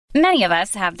Many of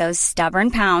us have those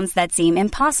stubborn pounds that seem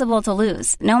impossible to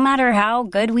lose, no matter how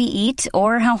good we eat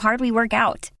or how hard we work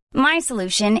out. My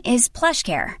solution is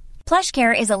PlushCare.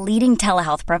 PlushCare is a leading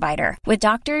telehealth provider with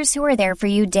doctors who are there for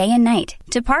you day and night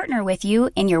to partner with you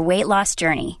in your weight loss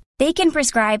journey. They can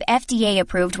prescribe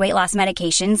FDA-approved weight loss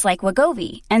medications like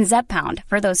Wegovy and Zepbound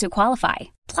for those who qualify.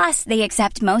 Plus, they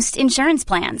accept most insurance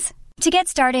plans. To get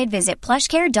started, visit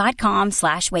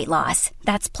plushcare.com/weightloss.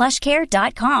 That's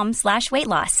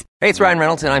plushcare.com/weightloss. Hey, it's Ryan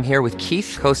Reynolds, and I'm here with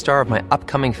Keith, co-star of my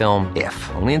upcoming film, If,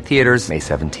 only in theaters May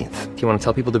 17th. Do you want to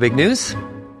tell people the big news?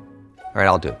 All right,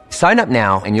 I'll do it. Sign up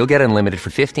now and you'll get unlimited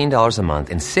for $15 a month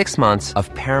and 6 months of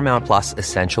Paramount Plus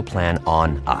Essential Plan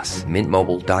on us.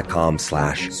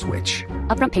 MintMobile.com/switch.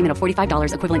 Upfront payment of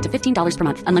 $45 equivalent to $15 per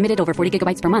month. Unlimited over 40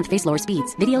 gigabytes per month. Face lower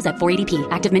speeds. Videos at 480p.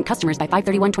 Active Mint customers by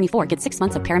 531.24 get 6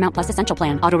 months of Paramount Plus Essential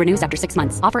Plan. Auto renews after 6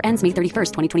 months. Offer ends May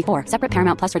 31st, 2024. Separate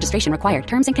Paramount Plus registration required.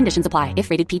 Terms and conditions apply if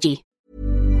rated PG.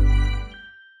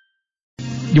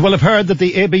 You will have heard that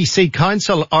the ABC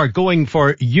Council are going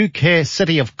for UK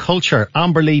City of Culture.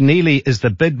 Amberly Neely is the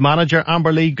bid manager.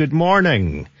 Amberly, good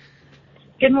morning.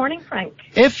 Good morning, Frank.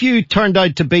 If you turned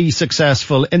out to be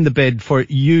successful in the bid for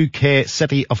UK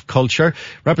City of Culture,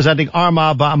 representing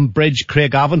Armagh, Banbridge,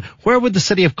 Craigavon, where would the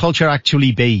City of Culture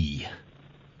actually be?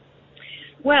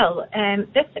 Well,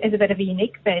 this is a bit of a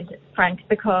unique bid, Frank,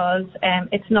 because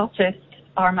it's not just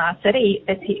Armagh City.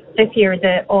 This year,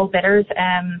 all bidders...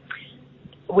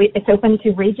 it's open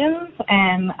to regions,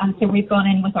 and so we've gone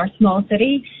in with our small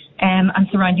city and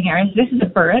surrounding areas. This is a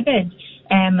borough bid,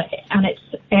 and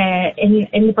it's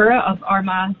in the borough of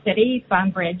Armagh City,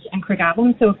 Banbridge and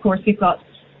Craigavon. So, of course, we've got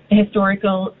the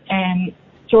historical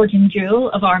Georgian Jewel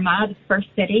of Armagh, the first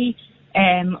city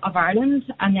of Ireland,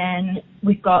 and then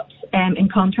we've got, in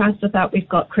contrast with that, we've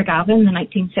got Craigavon, the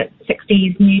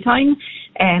 1960s new town,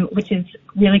 which is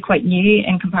really quite new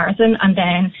in comparison, and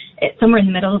then somewhere in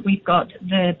the middle we've got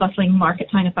the bustling market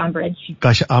town of Banbridge.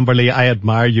 Gosh, Amberly, I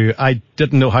admire you. I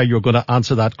didn't know how you were going to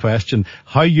answer that question.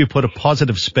 How you put a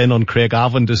positive spin on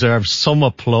Craigavon deserves some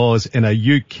applause in a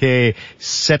UK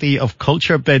City of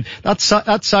Culture bid. That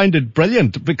sounded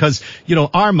brilliant because, you know,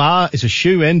 Armagh is a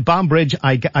shoe-in. Banbridge,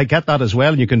 I get that as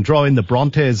well, and you can draw in the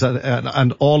Brontes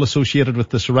and all associated with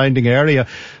the surrounding area.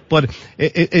 But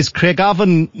is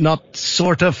Craigavon not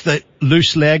sort of the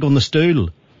loose leg on the stool?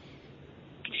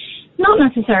 Not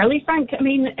necessarily, Frank. I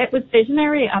mean, it was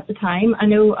visionary at the time. I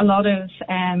know a lot of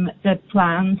the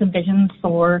plans and visions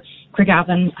for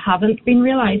Craigavon haven't been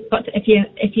realised, but if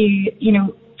you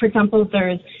know, for example,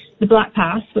 there's the Black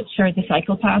Pass, which are the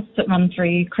cycle paths that run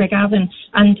through Craigavon,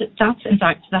 and that's in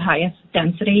fact the highest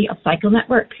density of cycle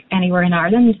network anywhere in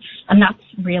Ireland, and that's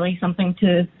really something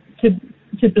to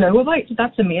blow about.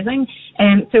 That's amazing.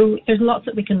 So there's lots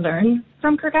that we can learn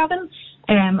from Craigavon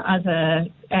as a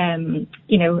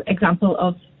example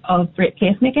of great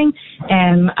placemaking.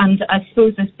 And I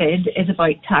suppose this bid is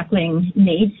about tackling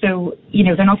needs. So, you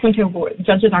know, they're not going to award,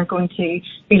 judges aren't going to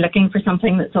be looking for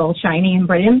something that's all shiny and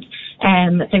brilliant.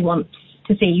 They want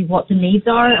to see what the needs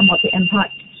are and what the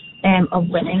impact of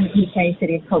winning UK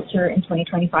City of Culture in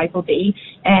 2025 will be.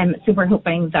 So we're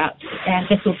hoping that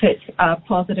this will put a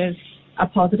positive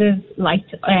light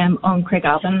on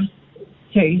Craigavon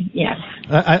too. Yeah.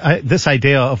 This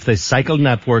idea of the cycle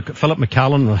network, Philip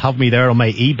McCallan will have me there on my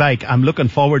e-bike. I'm looking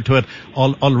forward to it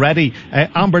already.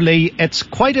 Amberly, it's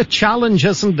quite a challenge,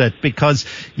 isn't it? Because,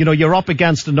 you know, you're up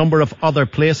against a number of other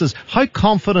places. How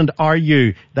confident are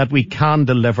you that we can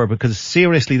deliver? Because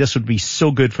seriously, this would be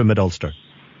so good for Mid-Ulster.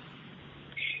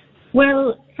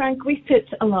 Well, Frank, we've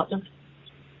put a lot of...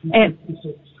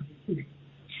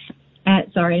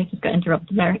 sorry, I just got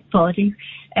interrupted there. Apologies.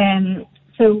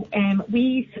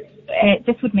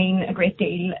 This would mean a great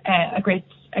deal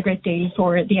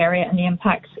for the area, and the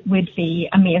impact would be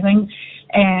amazing.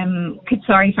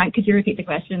 Sorry, Frank, could you repeat the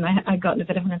question? I got a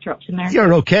bit of an interruption there.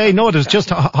 You're okay. No, it is just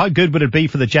how good would it be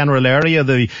for the general area?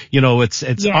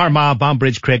 It's Armagh,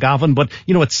 Banbridge, Craigavon, but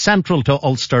you know it's central to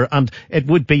Ulster, and it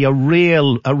would be a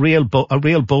real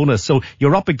bonus. So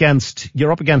you're up against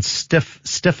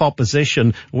stiff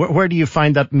opposition. Where do you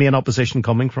find that main opposition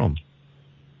coming from?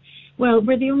 Well,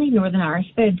 we're the only Northern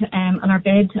Irish bid, and our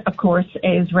bid, of course,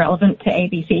 is relevant to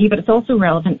ABC, but it's also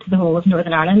relevant to the whole of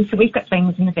Northern Ireland. So we've got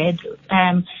things in the bid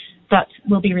that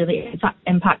will be really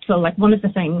impactful. Like one of the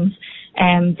things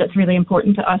that's really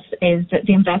important to us is that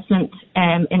the investment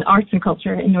in arts and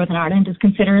culture in Northern Ireland is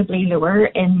considerably lower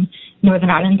in Northern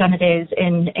Ireland than it is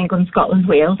in England, Scotland,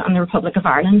 Wales and the Republic of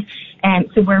Ireland.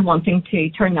 So we're wanting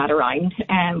to turn that around.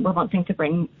 We're wanting to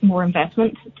bring more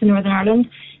investment to Northern Ireland.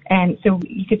 So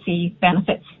you could see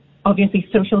benefits, obviously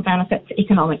social benefits,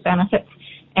 economic benefits,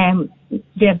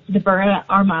 The borough,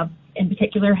 Armagh in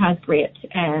particular, has great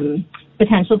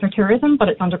potential for tourism, but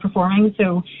it's underperforming.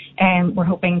 So we're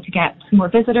hoping to get more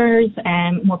visitors,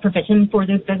 more provision for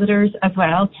those visitors as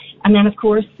well. And then, of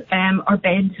course, our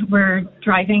bid, we're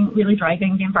really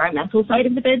driving the environmental side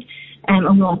of the bid, and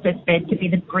we want this bid to be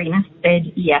the greenest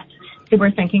bid yet. So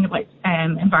we're thinking about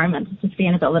environmental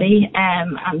sustainability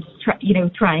and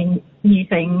trying new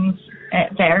things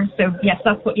there. So yes,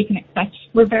 that's what you can expect.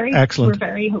 We're very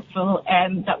hopeful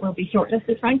that we'll be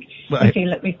shortlisted, Frank. Well, we feel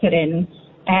that we've put in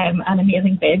an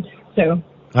amazing bid. So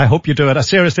I hope you do it.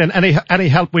 Seriously, any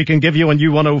help we can give you on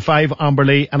U105,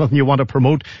 Amberley, anything you want to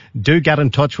promote, do get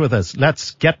in touch with us.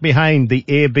 Let's get behind the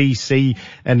ABC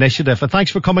initiative. And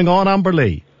thanks for coming on,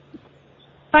 Amberley.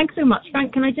 Thanks so much,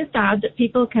 Frank. Can I just add that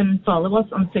people can follow us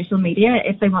on social media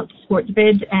if they want to support the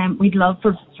bid? We'd love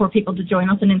for people to join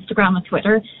us on Instagram and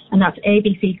Twitter, and that's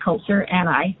ABC Culture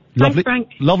NI. Thanks, Frank.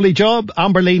 Lovely job,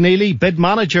 Amberley Neely, bid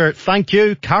manager. Thank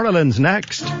you. Carolyn's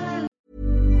next.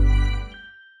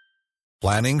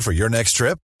 Planning for your next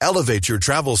trip? Elevate your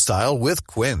travel style with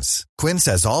Quince. Quince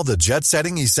has all the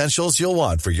jet-setting essentials you'll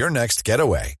want for your next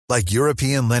getaway, like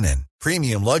European linen,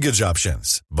 premium luggage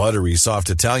options, buttery soft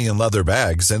Italian leather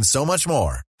bags, and so much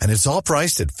more. And it's all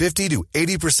priced at 50 to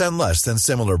 80% less than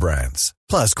similar brands.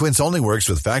 Plus, Quince only works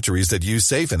with factories that use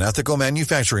safe and ethical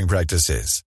manufacturing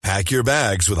practices. Pack your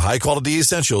bags with high-quality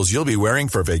essentials you'll be wearing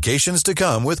for vacations to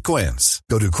come with Quince.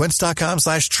 Go to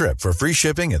quince.com/trip for free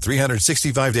shipping and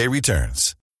 365-day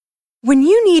returns. When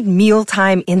you need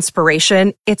mealtime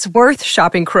inspiration, it's worth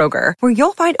shopping Kroger, where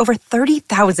you'll find over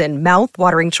 30,000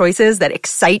 mouth-watering choices that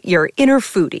excite your inner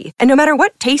foodie. And no matter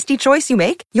what tasty choice you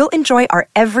make, you'll enjoy our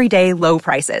everyday low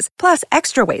prices, plus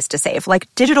extra ways to save, like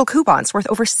digital coupons worth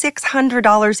over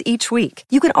 $600 each week.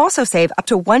 You can also save up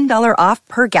to $1 off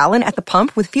per gallon at the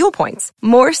pump with fuel points.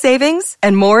 More savings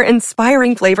and more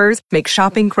inspiring flavors make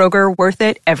shopping Kroger worth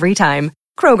it every time.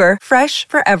 Kroger, fresh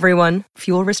for everyone.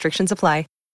 Fuel restrictions apply.